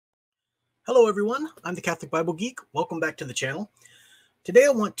Hello everyone, I'm the Catholic Bible Geek. Welcome back to the channel. Today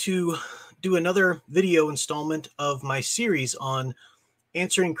I want to do another video installment of my series on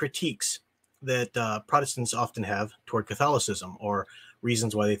answering critiques that Protestants often have toward Catholicism, or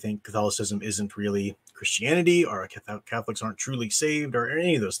reasons why they think Catholicism isn't really Christianity, or Catholics aren't truly saved, or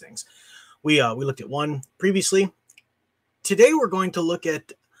any of those things. We looked at one previously. Today we're going to look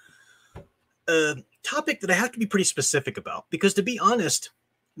at a topic that I have to be pretty specific about, because to be honest,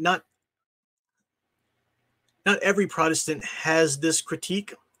 not every Protestant has this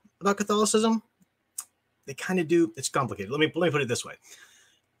critique about Catholicism. They kind of do. It's complicated. Let me put it this way.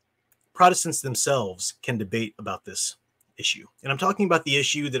 Protestants themselves can debate about this issue. And I'm talking about the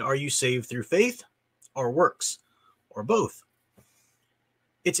issue that are you saved through faith or works or both?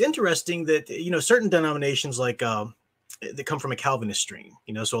 It's interesting that, certain denominations like that come from a Calvinist stream,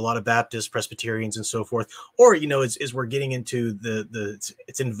 so a lot of Baptists, Presbyterians, and so forth. Or, as we're getting into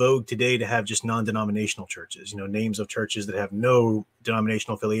it's in vogue today to have just non-denominational churches, names of churches that have no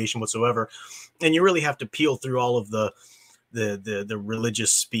denominational affiliation whatsoever. And you really have to peel through all of the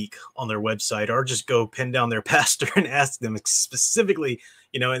religious speak on their website, or just go pin down their pastor and ask them specifically,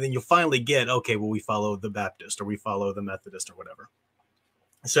 and then you'll finally get, okay, well, we follow the Baptist, or we follow the Methodist, or whatever.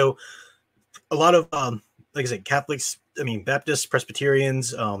 So a lot of, like I said, Catholics, Baptists,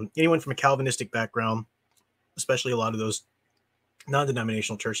 Presbyterians, anyone from a Calvinistic background, especially a lot of those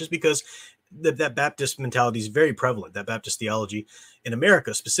non-denominational churches, because that Baptist mentality is very prevalent, that Baptist theology in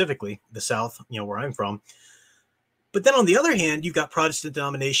America, specifically the South, where I'm from. But then on the other hand, you've got Protestant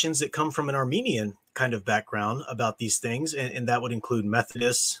denominations that come from an Armenian kind of background about these things. And that would include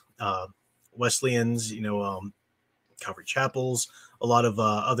Methodists, Wesleyans, Calvary chapels, a lot of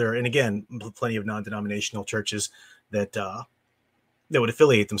other, and again, plenty of non-denominational churches that would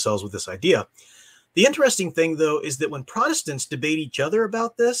affiliate themselves with this idea. The interesting thing, though, is that when Protestants debate each other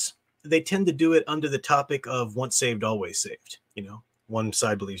about this, they tend to do it under the topic of once saved, always saved. One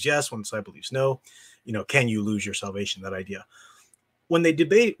side believes yes, one side believes no. Can you lose your salvation? That idea. When they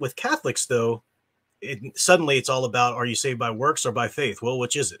debate with Catholics, though, suddenly it's all about, are you saved by works or by faith? Well,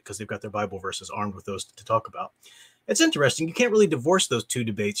 which is it? Because they've got their Bible verses armed with those to talk about. It's interesting. You can't really divorce those two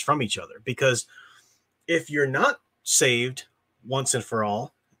debates from each other, because if you're not saved once and for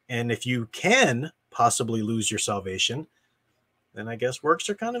all, and if you can possibly lose your salvation, then I guess works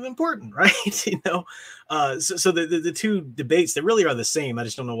are kind of important, right? So the two debates, they really are the same. I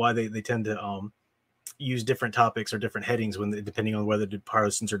just don't know why they tend to use different topics or different headings depending on whether the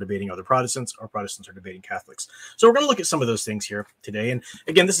Protestants are debating other Protestants or Protestants are debating Catholics. So we're going to look at some of those things here today. And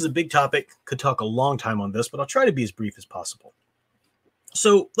again, this is a big topic. Could talk a long time on this, but I'll try to be as brief as possible.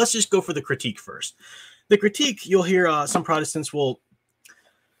 So let's just go for the critique first. The critique, you'll hear some Protestants will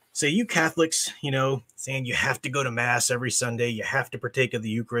say, you Catholics, saying you have to go to Mass every Sunday, you have to partake of the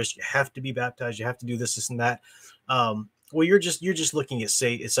Eucharist, you have to be baptized, you have to do this and that. Well, you're just looking at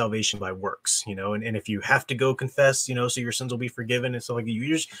salvation by works, and if you have to go confess, so your sins will be forgiven and stuff like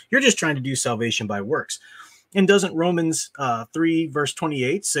that, you're just trying to do salvation by works. And doesn't Romans 3 verse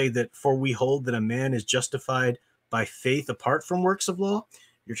 28 say that, for we hold that a man is justified by faith apart from works of law?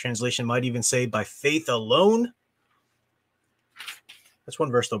 Your translation might even say by faith alone. That's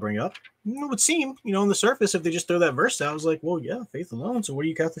one verse they'll bring up. It would seem, on the surface, if they just throw that verse out, I was like, well, yeah, faith alone. So what are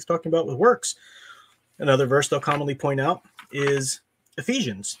you Catholics talking about with works? Another verse they'll commonly point out is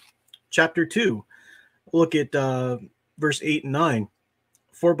Ephesians chapter 2. Look at verse 8 and 9.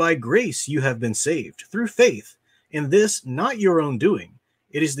 For by grace you have been saved through faith, and this not your own doing.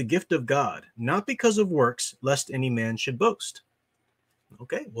 It is the gift of God, not because of works, lest any man should boast.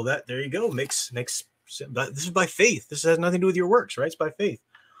 Okay, well, there you go. Makes this is by faith. This has nothing to do with your works, right? It's by faith.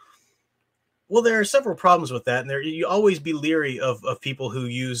 Well, there are several problems with that, and you always be leery of people who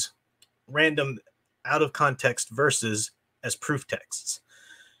use random out of context verses as proof texts.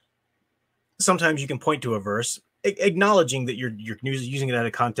 Sometimes you can point to a verse, acknowledging that you're using it out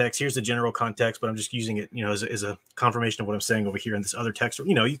of context. Here's the general context, but I'm just using it, as a confirmation of what I'm saying over here in this other text.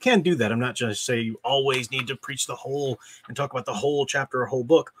 You can do that. I'm not just saying you always need to preach the whole and talk about the whole chapter or whole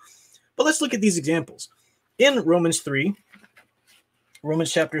book. But let's look at these examples. In Romans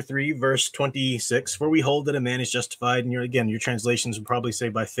chapter 3, verse 26, for we hold that a man is justified, and your translations would probably say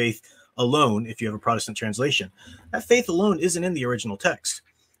by faith alone if you have a Protestant translation. That faith alone isn't in the original text.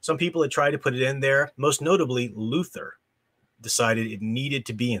 Some people had tried to put it in there. Most notably, Luther decided it needed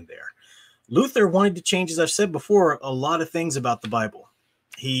to be in there. Luther wanted to change, as I've said before, a lot of things about the Bible.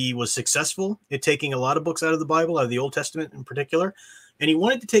 He was successful at taking a lot of books out of the Bible, out of the Old Testament in particular, and he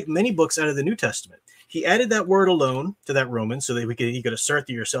wanted to take many books out of the New Testament. He added that word alone to that Romans so that he could assert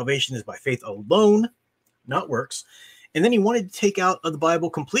that your salvation is by faith alone, not works. And then he wanted to take out of the Bible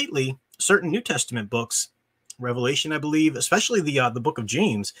completely certain New Testament books, Revelation, I believe, especially the book of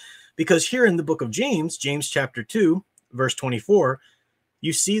James, because here in the book of James, James chapter 2, verse 24,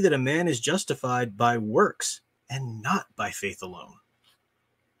 you see that a man is justified by works and not by faith alone.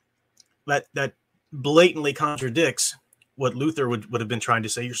 That blatantly contradicts what Luther would have been trying to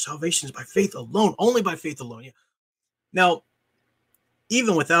say. Your salvation is by faith alone, only by faith alone. Yeah. Now,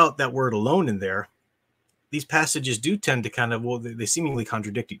 even without that word alone in there, these passages do tend to kind of, well, they seemingly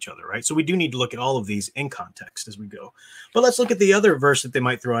contradict each other, right? So we do need to look at all of these in context as we go. But let's look at the other verse that they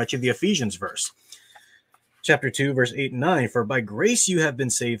might throw at you, the Ephesians verse. Chapter 2, verse 8 and 9, for by grace you have been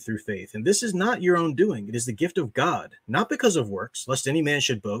saved through faith, and this is not your own doing. It is the gift of God, not because of works, lest any man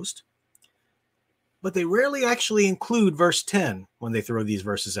should boast. But they rarely actually include verse 10 when they throw these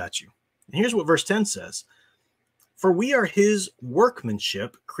verses at you. And here's what verse 10 says. For we are his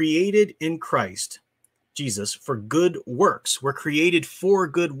workmanship, created in Christ Jesus for good works. We're created for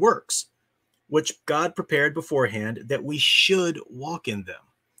good works, which God prepared beforehand that we should walk in them.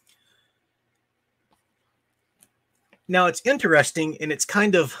 Now, it's interesting, and it's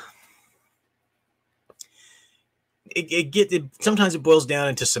kind of, sometimes it boils down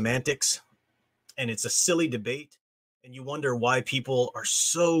into semantics, and it's a silly debate, and you wonder why people are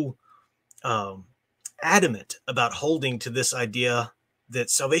so adamant about holding to this idea that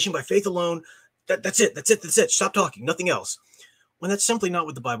salvation by faith alone, that's it, stop talking, nothing else. When that's simply not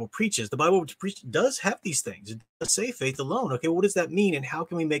what the Bible preaches. The Bible does have these things. It does say faith alone. Okay, what does that mean, and how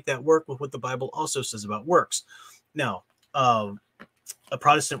can we make that work with what the Bible also says about works? Now, a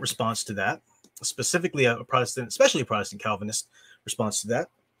Protestant response to that, specifically a Protestant, especially a Protestant Calvinist response to that,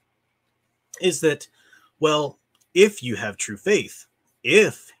 is that, well, if you have true faith,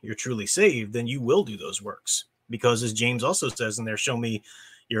 if you're truly saved, then you will do those works. Because as James also says in there, show me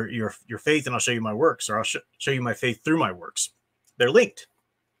your faith and I'll show you my works, or I'll show you my faith through my works. They're linked.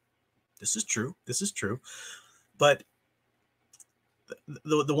 This is true. This is true. But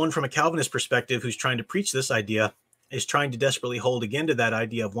the one from a Calvinist perspective who's trying to preach this idea is trying to desperately hold again to that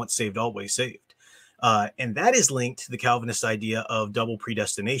idea of once saved, always saved. And that is linked to the Calvinist idea of double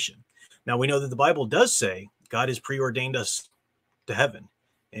predestination. Now, we know that the Bible does say God has preordained us to heaven,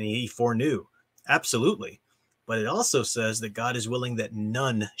 and he foreknew. Absolutely. But it also says that God is willing that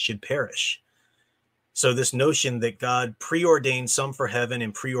none should perish. So this notion that God preordained some for heaven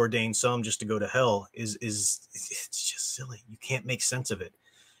and preordained some just to go to hell is it's just silly. You can't make sense of it.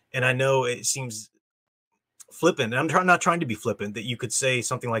 And I know it seems flippant. And I'm not trying to be flippant, that you could say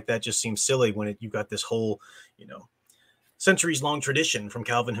something like that just seems silly when you've got this whole, centuries long tradition from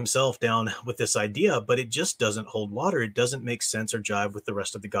Calvin himself down with this idea, but it just doesn't hold water. It doesn't make sense or jive with the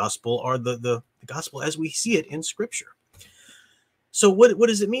rest of the gospel, or the gospel as we see it in Scripture. So what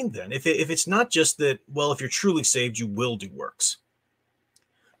does it mean then? If it's not just that, well, if you're truly saved, you will do works.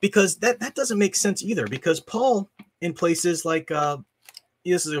 Because that doesn't make sense either, because Paul, in places like,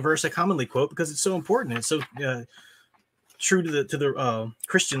 this is a verse I commonly quote because it's so important. It's so true to the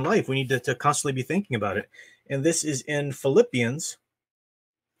Christian life. We need to constantly be thinking about it. And this is in Philippians.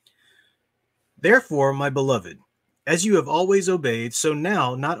 Therefore, my beloved, as you have always obeyed, so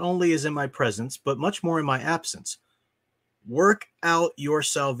now, not only as in my presence, but much more in my absence, work out your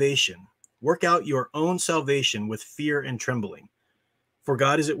salvation. Work out your own salvation with fear and trembling. For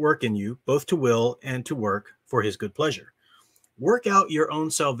God is at work in you, both to will and to work for his good pleasure. Work out your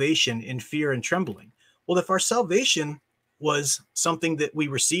own salvation in fear and trembling. Well, if our salvation was something that we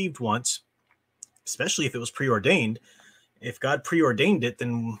received once, especially if it was preordained, if God preordained it,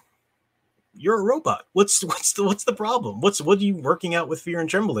 then you're a robot. What's the problem? What are you working out with fear and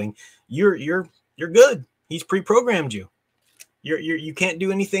trembling? You're good. He's pre-programmed you. You can't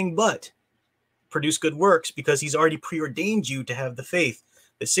do anything but produce good works because he's already preordained you to have the faith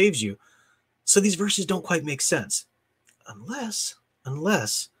that saves you. So these verses don't quite make sense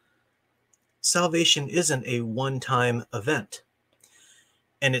unless salvation isn't a one-time event,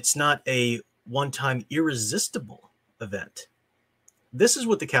 and it's not a one-time irresistible event. This is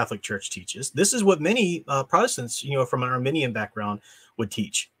what the Catholic Church teaches. This is what many Protestants, from an Arminian background, would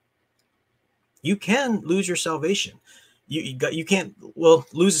teach. You can lose your salvation. You can't, well,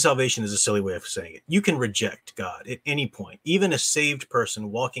 lose the salvation is a silly way of saying it. You can reject God at any point. Even a saved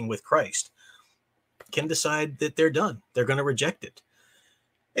person walking with Christ can decide that they're done. They're going to reject it.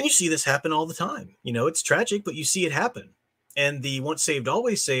 And you see this happen all the time. It's tragic, but you see it happen. And the once saved,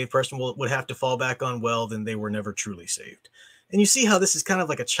 always saved person would have to fall back on, well, then they were never truly saved. And you see how this is kind of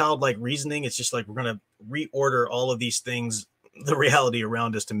like a childlike reasoning. It's just like we're going to reorder all of these things, the reality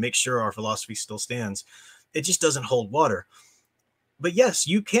around us, to make sure our philosophy still stands. It just doesn't hold water. But yes,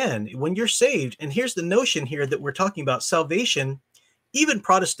 you can when you're saved. And here's the notion here that we're talking about. Salvation Even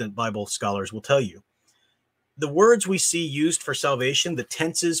Protestant Bible scholars will tell you the words we see used for salvation, the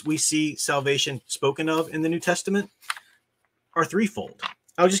tenses we see salvation spoken of in the New Testament, are threefold.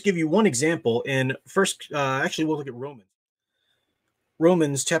 I'll just give you one example. In actually, we'll look at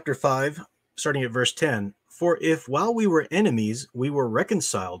Romans chapter 5, starting at verse 10. For if while we were enemies, we were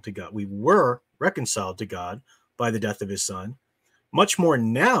reconciled to God, by the death of his son, much more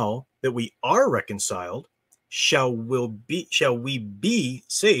now that we are reconciled, shall we be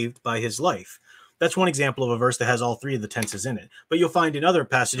saved by his life. That's one example of a verse that has all three of the tenses in it. But you'll find in other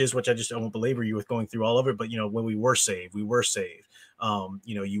passages, which I won't belabor you with going through all of it, but when we were saved, we were saved.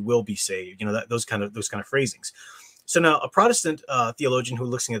 You will be saved. Those kind of phrasings. So now a Protestant theologian who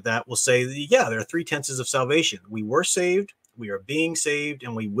looking at that will say, yeah, there are three tenses of salvation. We were saved, we are being saved,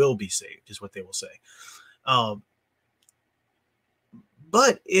 and we will be saved, is what they will say.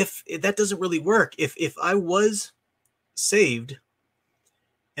 But if that doesn't really work, if I was saved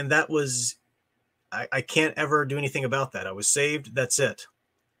and that was, I can't ever do anything about that. I was saved, that's it.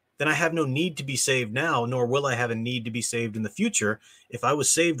 Then I have no need to be saved now, nor will I have a need to be saved in the future if I was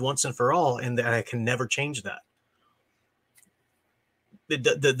saved once and for all, and that I can never change that.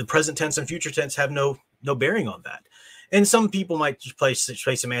 The present tense and future tense have no bearing on that. And some people might play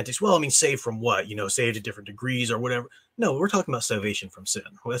semantics. Well, I mean, saved from what? Saved at different degrees or whatever. No, we're talking about salvation from sin.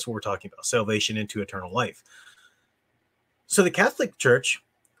 Well, that's what we're talking about, salvation into eternal life. So the Catholic Church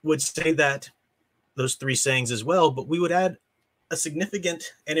would say that those three sayings as well, but we would add a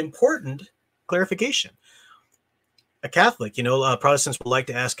significant and important clarification. A Catholic, Protestants would like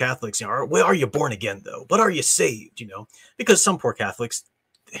to ask Catholics, well, are you born again though? But are you saved? Because some poor Catholics,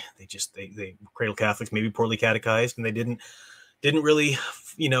 they cradle Catholics, maybe poorly catechized, and they didn't really,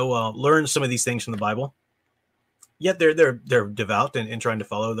 learn some of these things from the Bible. Yet they're devout and trying to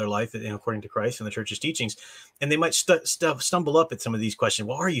follow their life according to Christ and the Church's teachings, and they might stumble up at some of these questions.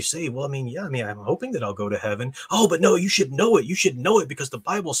 Well, are you saved? Well, I'm hoping that I'll go to heaven. Oh, but no, you should know it. You should know it because the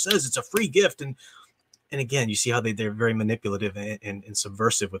Bible says it's a free gift. And again, you see how they're very manipulative and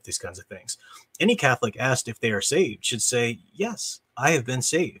subversive with these kinds of things. Any Catholic asked if they are saved should say, yes, I have been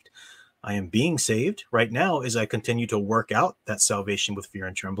saved. I am being saved right now as I continue to work out that salvation with fear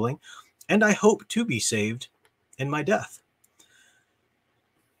and trembling, and I hope to be saved in my death.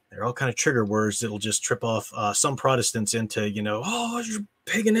 They're all kind of trigger words that'll just trip off some Protestants into, oh, you're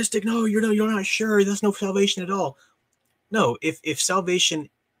paganistic. No, you're not sure. There's no salvation at all. No, if salvation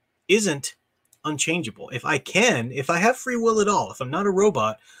isn't unchangeable, if I have free will at all, if I'm not a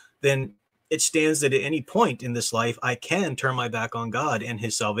robot, then it stands that at any point in this life, I can turn my back on God and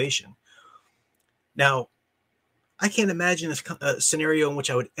his salvation. Now, I can't imagine a scenario in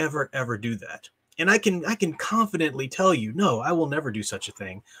which I would ever do that. And I can confidently tell you, no, I will never do such a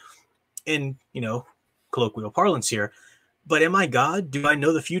thing in, colloquial parlance here. But am I God? Do I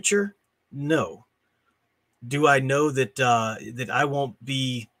know the future? No. Do I know that I won't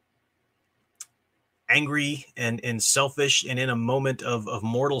be angry and selfish and in a moment of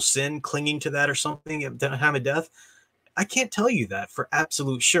mortal sin clinging to that or something at the time of death? I can't tell you that for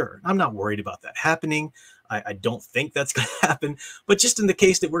absolute sure. I'm not worried about that happening. I don't think that's going to happen. But just in the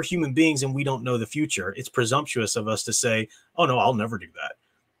case that we're human beings and we don't know the future, it's presumptuous of us to say, oh, no, I'll never do that.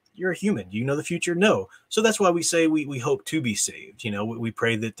 You're a human. Do you know the future? No. So that's why we say we hope to be saved. We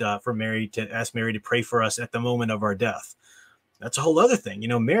pray that for Mary, to ask Mary to pray for us at the moment of our death. That's a whole other thing.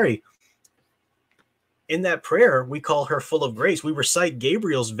 Mary, in that prayer, we call her full of grace. We recite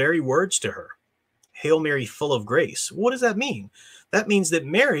Gabriel's very words to her. Hail Mary, full of grace. What does that mean? That means that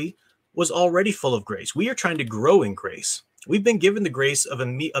Mary was already full of grace. We are trying to grow in grace. We've been given the grace of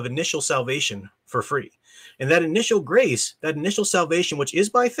initial salvation for free. And that initial grace, that initial salvation, which is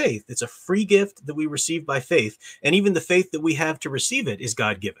by faith, it's a free gift that we receive by faith. And even the faith that we have to receive it is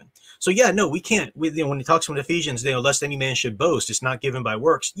God-given. So yeah, no, we can't. When he talks from Ephesians, lest any man should boast, it's not given by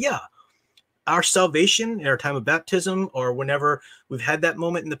works. Yeah, our salvation in our time of baptism or whenever we've had that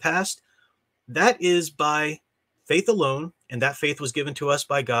moment in the past, that is by faith alone, and that faith was given to us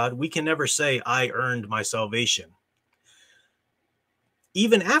by God. We can never say, I earned my salvation.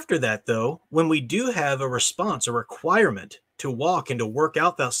 Even after that, though, when we do have a response, a requirement to walk and to work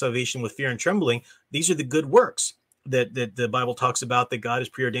out that salvation with fear and trembling, these are the good works that the Bible talks about that God has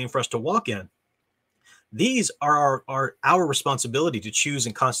preordained for us to walk in. These are our responsibility to choose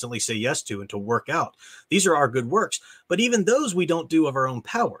and constantly say yes to and to work out. These are our good works. But even those we don't do of our own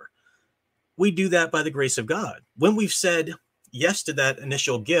power. We do that by the grace of God. When we've said yes to that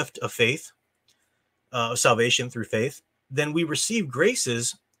initial gift of faith, of salvation through faith, then we receive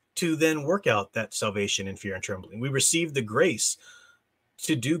graces to then work out that salvation in fear and trembling. We receive the grace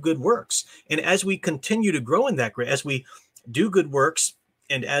to do good works. And as we continue to grow in that grace, do good works,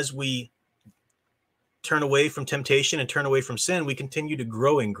 and as we turn away from temptation and turn away from sin, we continue to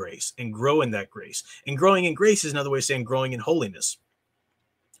grow in grace and grow in that grace. And growing in grace is another way of saying growing in holiness.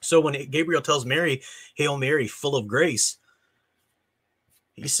 So when Gabriel tells Mary, "Hail Mary, full of grace,"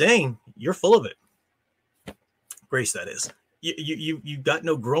 he's saying you're full of it. Grace, that is. You got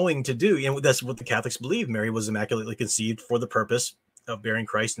no growing to do. And that's what the Catholics believe. Mary was immaculately conceived for the purpose of bearing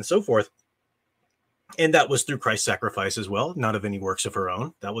Christ and so forth. And that was through Christ's sacrifice as well, not of any works of her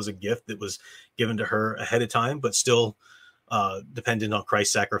own. That was a gift that was given to her ahead of time, but still dependent on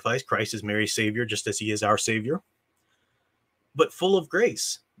Christ's sacrifice. Christ is Mary's Savior, just as he is our Savior. But full of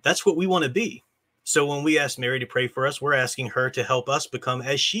grace. That's what we want to be. So when we ask Mary to pray for us, we're asking her to help us become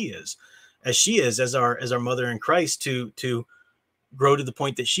as she is, as our mother in Christ, to grow to the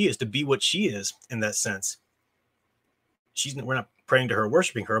point that she is, to be what she is in that sense. We're not praying to her,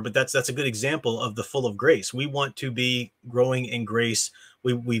 worshiping her, but that's a good example of the full of grace. We want to be growing in grace.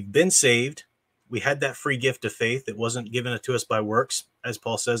 We've been saved. We had that free gift of faith that wasn't given to us by works, as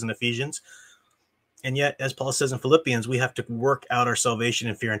Paul says in Ephesians. And yet, as Paul says in Philippians, we have to work out our salvation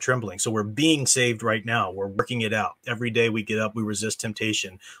in fear and trembling. So we're being saved right now. We're working it out. Every day we get up, we resist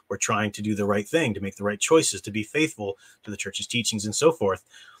temptation. We're trying to do the right thing, to make the right choices, to be faithful to the church's teachings and so forth,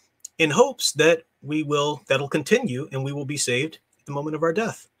 in hopes that that'll continue and we will be saved at the moment of our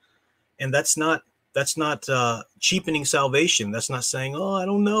death. And that's not cheapening salvation. That's not saying, oh, I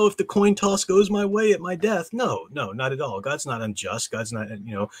don't know if the coin toss goes my way at my death. No, not at all. God's not unjust. God's not,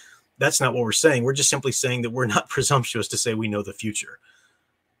 that's not what we're saying. We're just simply saying that we're not presumptuous to say we know the future.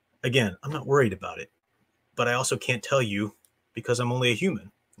 Again, I'm not worried about it, but I also can't tell you because I'm only a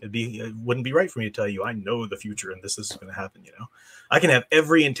human. It wouldn't be right for me to tell you I know the future and this is going to happen. I can have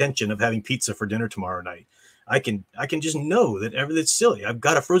every intention of having pizza for dinner tomorrow night. I can just know that it's silly. I've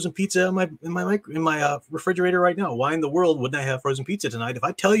got a frozen pizza in my refrigerator right now. Why in the world wouldn't I have frozen pizza tonight? If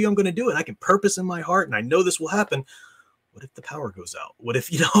I tell you I'm going to do it, I can purpose in my heart and I know this will happen. What if the power goes out? What if,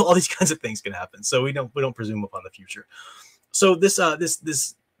 all these kinds of things can happen? So we don't presume upon the future. So this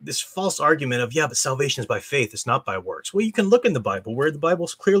false argument of, but salvation is by faith, it's not by works. Well, you can look in the Bible where the Bible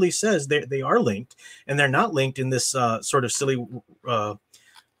clearly says they are linked, and they're not linked in this sort of silly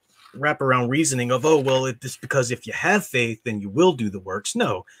wraparound reasoning of, it's because if you have faith, then you will do the works.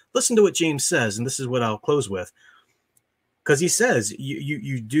 No, listen to what James says, and this is what I'll close with. Because he says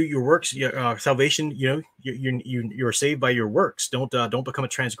you do your works, salvation. You're saved by your works. Don't become a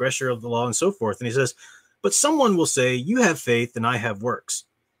transgressor of the law and so forth. And he says, but someone will say, you have faith and I have works.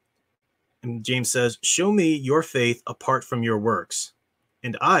 And James says, show me your faith apart from your works,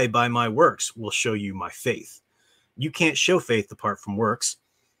 and I by my works will show you my faith. You can't show faith apart from works.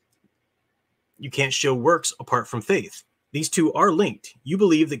 You can't show works apart from faith. These two are linked. You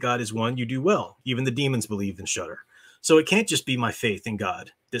believe that God is one, you do well. Even the demons believe and shudder. So it can't just be my faith in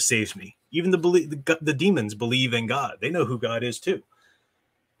God that saves me. Even the demons believe in God. They know who God is too.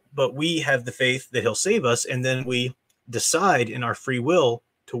 But we have the faith that he'll save us, and then we decide in our free will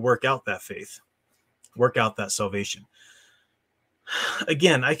to work out that faith, work out that salvation.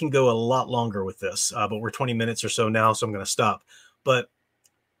 Again, I can go a lot longer with this, but we're 20 minutes or so now, so I'm going to stop. But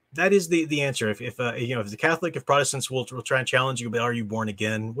that is the answer. If the Catholic, if Protestants will try and challenge you, but are you born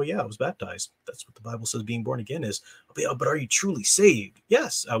again? Well, yeah, I was baptized. That's what the Bible says being born again is. But are you truly saved?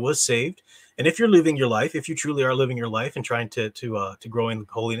 Yes, I was saved. And if you're living your life, if you truly are living your life and trying to grow in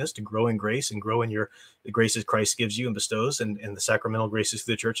holiness, to grow in grace and grow in the graces Christ gives you and bestows, and the sacramental graces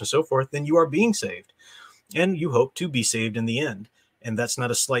through the church and so forth, then you are being saved, and you hope to be saved in the end. And that's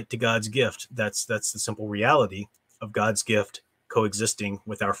not a slight to God's gift. That's the simple reality of God's gift coexisting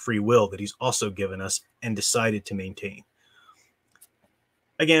with our free will that he's also given us and decided to maintain.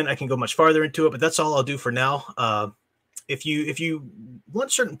 Again, I can go much farther into it, but that's all I'll do for now. If you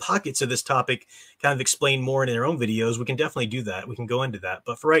want certain pockets of this topic kind of explained more in their own videos, we can definitely do that. We can go into that.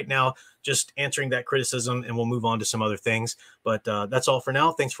 But for right now, just answering that criticism, and we'll move on to some other things. But that's all for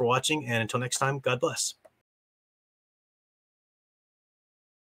now. Thanks for watching. And until next time, God bless.